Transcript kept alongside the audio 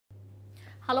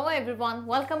Hello everyone,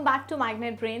 welcome back to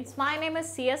magnet brains. My name is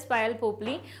CS पायल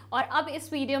पोपली और अब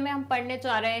इस video में हम पढ़ने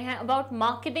जा रहे हैं about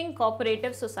marketing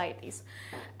cooperative societies.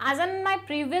 As an my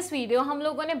previous video हम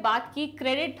लोगों ने बात की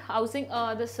credit housing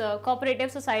this cooperative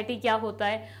society क्या होता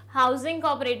है, हाउसिंग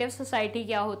कोऑपरेटिव सोसाइटी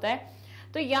क्या होता है।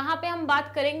 तो यहाँ पे हम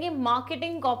बात करेंगे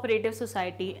marketing cooperative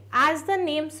society. As the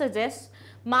name suggest,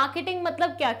 marketing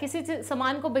मतलब क्या, किसी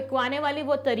सामान को बिकवाने वाली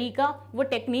वो तरीका, वो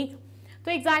टेक्निक।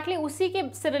 तो एग्जैक्टली उसी के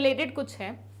से रिलेटेड कुछ है।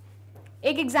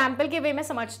 एक एग्जाम्पल के वे में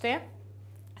समझते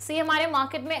हैं। सी हमारे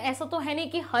मार्केट में ऐसा तो है नहीं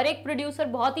कि हर एक प्रोड्यूसर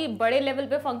बहुत ही बड़े लेवल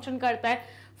पे फंक्शन करता है।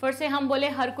 फिर से हम बोले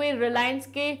हर कोई रिलायंस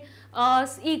के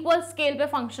इक्वल स्केल पे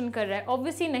फंक्शन कर रहा है,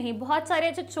 ऑब्वियसली नहीं। बहुत सारे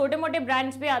ऐसे छोटे मोटे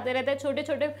ब्रांड्स भी आते रहते हैं, छोटे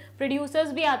छोटे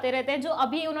प्रोड्यूसर्स भी आते रहते हैं जो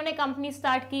अभी उन्होंने कंपनी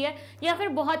स्टार्ट की है या फिर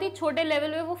बहुत ही छोटे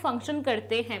लेवल पे वो फंक्शन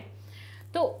करते हैं।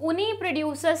 तो उन्हीं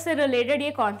प्रोड्यूसर्स से रिलेटेड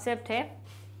ये कॉन्सेप्ट है।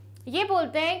 ये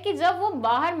बोलते हैं कि जब वो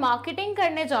बाहर मार्केटिंग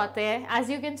करने जाते हैं, एज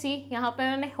यू कैन सी यहाँ पे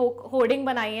उन्होंने होर्डिंग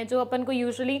बनाई है जो अपन को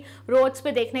यूजुअली रोड्स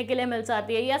पे देखने के लिए मिल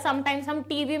जाती है, या समटाइम्स हम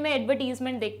टीवी में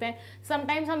एडवर्टीजमेंट देखते हैं,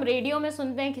 समटाइम्स हम रेडियो में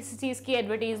सुनते हैं किसी चीज़ की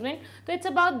एडवर्टीजमेंट। तो इट्स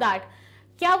अबाउट दैट।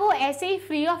 क्या वो ऐसे ही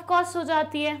फ्री ऑफ कॉस्ट हो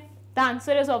जाती है? The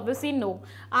answer is obviously no.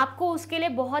 आपको उसके लिए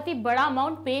बहुत ही बड़ा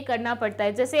अमाउंट पे करना पड़ता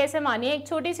है। जैसे ऐसे मानिए एक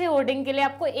छोटी सी होर्डिंग के लिए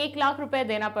आपको 1 लाख रुपए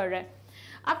देना पड़ रहा है।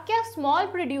 अब क्या स्मॉल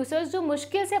प्रोड्यूसर्स जो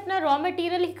मुश्किल से अपना रॉ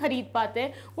मटेरियल ही खरीद पाते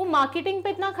हैं, वो मार्केटिंग पे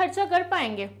इतना खर्चा कर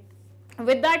पाएंगे?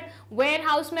 विद दैट वेयर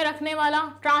हाउस में रखने वाला,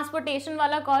 ट्रांसपोर्टेशन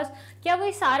वाला कॉस्ट, क्या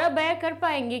वो सारा बेयर कर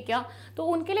पाएंगे क्या? तो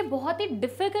उनके लिए बहुत ही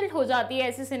डिफिकल्ट हो जाती है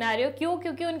ऐसी सिनेरियो। क्यों?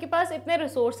 क्योंकि उनके पास इतने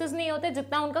रिसोर्सेज नहीं होते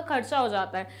जितना उनका खर्चा हो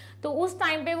जाता है। तो उस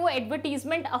टाइम पे वो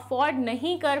एडवर्टीजमेंट अफोर्ड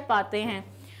नहीं कर पाते हैं।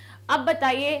 अब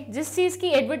बताइए, जिस चीज़ की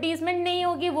एडवर्टीजमेंट नहीं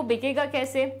होगी वो बिकेगा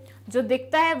कैसे? जो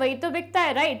दिखता है वही तो बिकता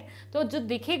है, राइट? तो जो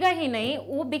दिखेगा ही नहीं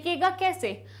वो बिकेगा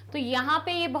कैसे? तो यहाँ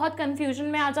पे ये बहुत कंफ्यूजन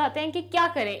में आ जाते हैं कि क्या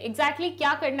करें, एग्जैक्टली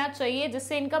क्या करना चाहिए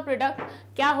जिससे इनका प्रोडक्ट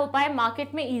क्या हो पाए,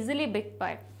 मार्केट में इजीली बिक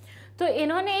पाए। तो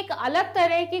इन्होंने एक अलग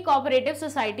तरह की कोऑपरेटिव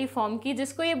सोसाइटी फॉर्म की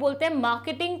जिसको ये बोलते हैं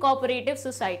मार्केटिंग कोऑपरेटिव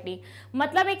सोसाइटी।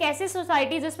 मतलब एक ऐसी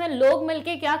सोसाइटी जिसमें लोग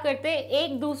मिलके क्या करते हैं,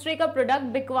 एक दूसरे का प्रोडक्ट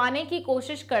बिकवाने की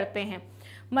कोशिश करते हैं।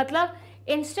 मतलब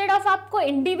इंस्टेड ऑफ आपको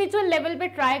इंडिविजुअल लेवल पे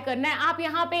ट्राई करना है, आप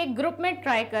यहाँ पे एक ग्रुप में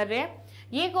ट्राई कर रहे हैं।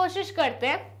 ये कोशिश करते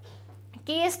हैं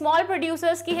कि ये स्मॉल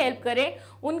प्रोड्यूसर्स की हेल्प करें,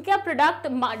 उनका प्रोडक्ट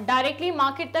डायरेक्टली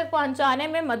मार्केट तक पहुंचाने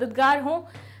में मददगार हो,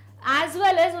 एज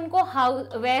वेल एज उनको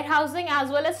where housing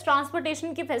as well as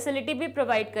transportation की फैसिलिटी भी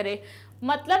प्रोवाइड करे।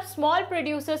 मतलब स्मॉल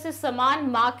प्रोड्यूसर से सामान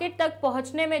मार्केट तक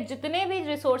पहुंचने में जितने भी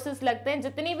रिसोर्सेज लगते हैं,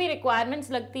 जितनी भी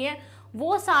रिक्वायरमेंट्स लगती हैं,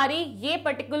 वो सारी ये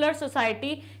पर्टिकुलर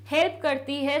सोसाइटी हेल्प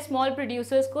करती है स्मॉल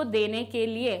प्रोड्यूसर्स को देने के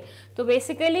लिए। तो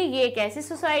बेसिकली ये एक ऐसी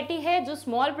सोसाइटी है जो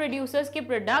स्मॉल प्रोड्यूसर्स के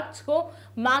प्रोडक्ट्स को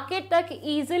मार्केट तक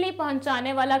इजीली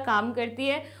पहुंचाने वाला काम करती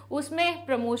है। उसमें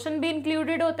प्रमोशन भी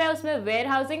इंक्लूडेड होता है, उसमें वेयर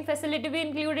हाउसिंग फैसिलिटी भी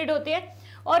इंक्लूडेड होती है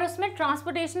और उसमें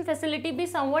ट्रांसपोर्टेशन फैसिलिटी भी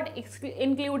समवट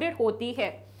इंक्लूडेड होती है।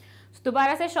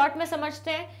 दोबारा से शॉर्ट में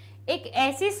समझते हैं। एक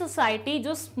ऐसी सोसाइटी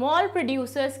जो स्मॉल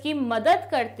प्रोड्यूसर्स की मदद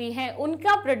करती है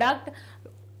उनका प्रोडक्ट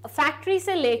फैक्ट्री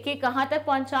से लेके कहाँ तक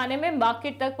पहुंचाने में,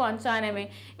 मार्केट तक पहुंचाने में,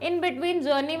 इन बिटवीन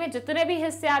जर्नी में जितने भी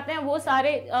हिस्से आते हैं वो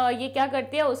सारे ये क्या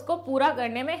करती है, उसको पूरा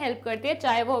करने में हेल्प करती है।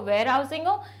 चाहे वो वेयर हाउसिंग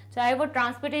हो, चाहे वो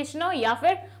ट्रांसपोर्टेशन हो या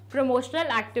फिर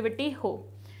प्रमोशनल एक्टिविटी हो।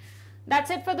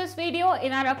 That's it for this video.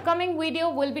 In our upcoming video,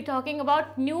 we'll be talking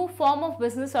about new form of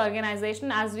business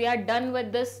organization as we are done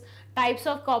with this types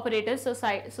of cooperative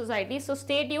society. So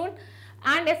stay tuned.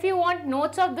 And if you want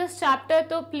notes of this chapter,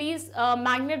 तो please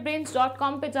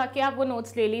magnetbrainsbhopal पे जाके आप वो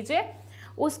notes ले लीजिए।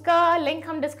 उसका link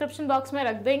हम description box में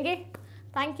रख देंगे।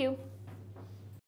 Thank you.